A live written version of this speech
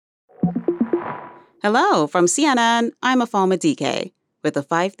Hello, from CNN, I'm Afoma DK with the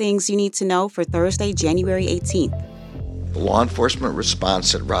 5 things you need to know for Thursday, January 18th. The law enforcement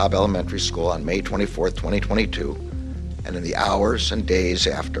response at Robb Elementary School on May 24, 2022, and in the hours and days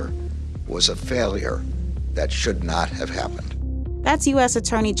after, was a failure that should not have happened. That's U.S.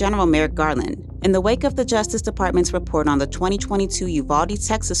 Attorney General Merrick Garland in the wake of the Justice Department's report on the 2022 Uvalde,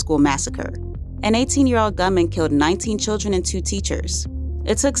 Texas school massacre. An 18-year-old gunman killed 19 children and 2 teachers.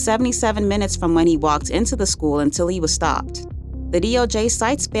 It took 77 minutes from when he walked into the school until he was stopped. The DOJ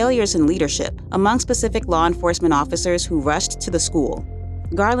cites failures in leadership among specific law enforcement officers who rushed to the school.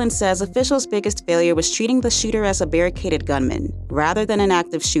 Garland says officials' biggest failure was treating the shooter as a barricaded gunman rather than an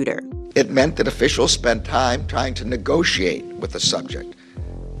active shooter. It meant that officials spent time trying to negotiate with the subject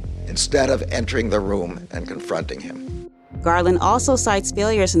instead of entering the room and confronting him. Garland also cites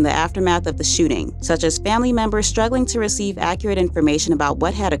failures in the aftermath of the shooting, such as family members struggling to receive accurate information about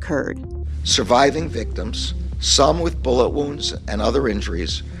what had occurred. Surviving victims, some with bullet wounds and other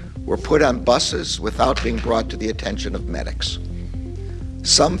injuries, were put on buses without being brought to the attention of medics.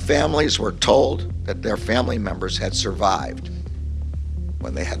 Some families were told that their family members had survived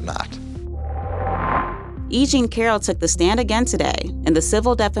when they had not. E. Jean Carroll took the stand again today in the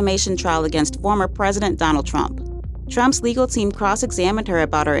civil defamation trial against former President Donald Trump. Trump's legal team cross-examined her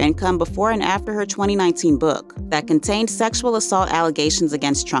about her income before and after her 2019 book that contained sexual assault allegations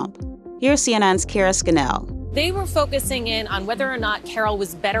against Trump. Here's CNN's Kara Scannell. They were focusing in on whether or not Carroll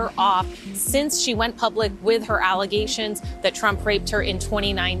was better off since she went public with her allegations that Trump raped her in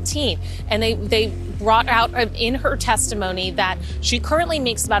 2019. And they brought out in her testimony that she currently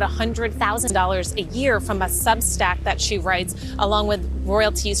makes about $100,000 a year from a Substack that she writes, along with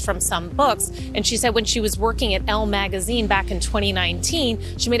royalties from some books. And she said when she was working at Elle magazine back in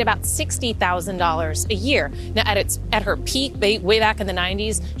 2019, she made about $60,000 a year. Now, at her peak, way back in the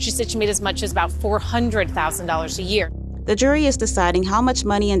 90s, she said she made as much as about $400,000 a year. The jury is deciding how much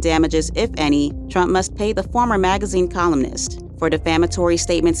money and damages, if any, Trump must pay the former magazine columnist for defamatory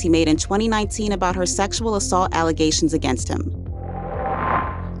statements he made in 2019 about her sexual assault allegations against him.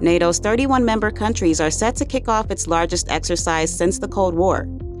 NATO's 31 member countries are set to kick off its largest exercise since the Cold War.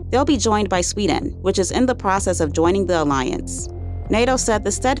 They'll be joined by Sweden, which is in the process of joining the alliance. NATO said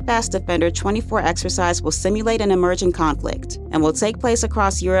the Steadfast Defender 24 exercise will simulate an emerging conflict and will take place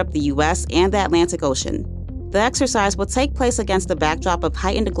across Europe, the U.S., and the Atlantic Ocean. The exercise will take place against the backdrop of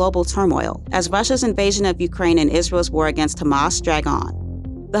heightened global turmoil as Russia's invasion of Ukraine and Israel's war against Hamas drag on.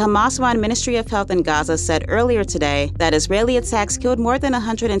 The Hamas-run Ministry of Health in Gaza said earlier today that Israeli attacks killed more than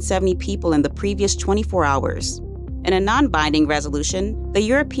 170 people in the previous 24 hours. In a non-binding resolution, the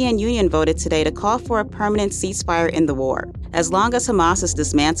European Union voted today to call for a permanent ceasefire in the war, as long as Hamas is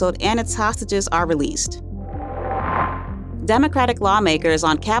dismantled and its hostages are released. Democratic lawmakers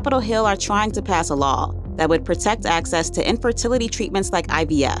on Capitol Hill are trying to pass a law that would protect access to infertility treatments like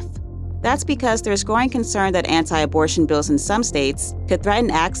IVF. That's because there's growing concern that anti-abortion bills in some states could threaten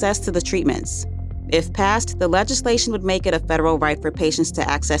access to the treatments. If passed, the legislation would make it a federal right for patients to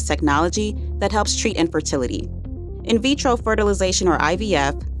access technology that helps treat infertility. In vitro fertilization, or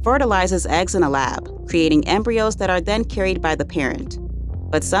IVF, fertilizes eggs in a lab, creating embryos that are then carried by the parent.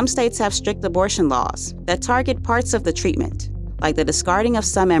 But some states have strict abortion laws that target parts of the treatment, like the discarding of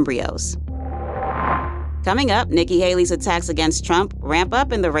some embryos. Coming up, Nikki Haley's attacks against Trump ramp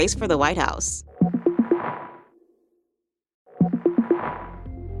up in the race for the White House.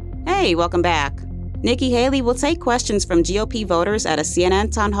 Hey, welcome back. Nikki Haley will take questions from GOP voters at a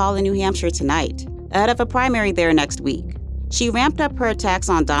CNN town hall in New Hampshire tonight, ahead of a primary there next week. She ramped up her attacks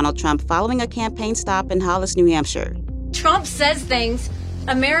on Donald Trump following a campaign stop in Hollis, New Hampshire. Trump says things.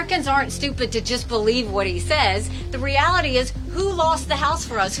 Americans aren't stupid to just believe what he says. The reality is, who lost the House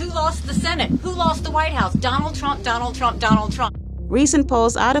for us? Who lost the Senate? Who lost the White House? Donald Trump, Donald Trump, Donald Trump. Recent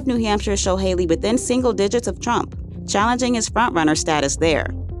polls out of New Hampshire show Haley within single digits of Trump, challenging his frontrunner status there.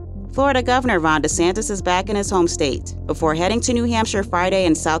 Florida Governor Ron DeSantis is back in his home state before heading to New Hampshire Friday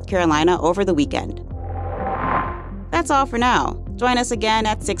and South Carolina over the weekend. That's all for now. Join us again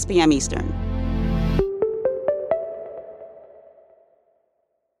at 6 p.m. Eastern.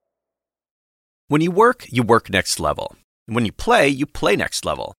 When you work next level. And when you play next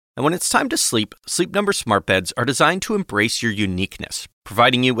level. And when it's time to sleep, Sleep Number smart beds are designed to embrace your uniqueness,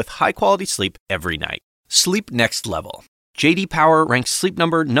 providing you with high-quality sleep every night. Sleep next level. J.D. Power ranks Sleep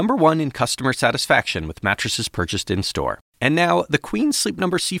Number #1 in customer satisfaction with mattresses purchased in-store. And now, the Queen Sleep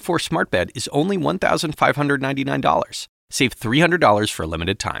Number C4 smart bed is only $1,599. Save $300 for a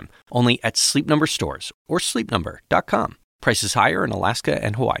limited time, only at Sleep Number stores or sleepnumber.com. Prices higher in Alaska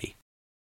and Hawaii.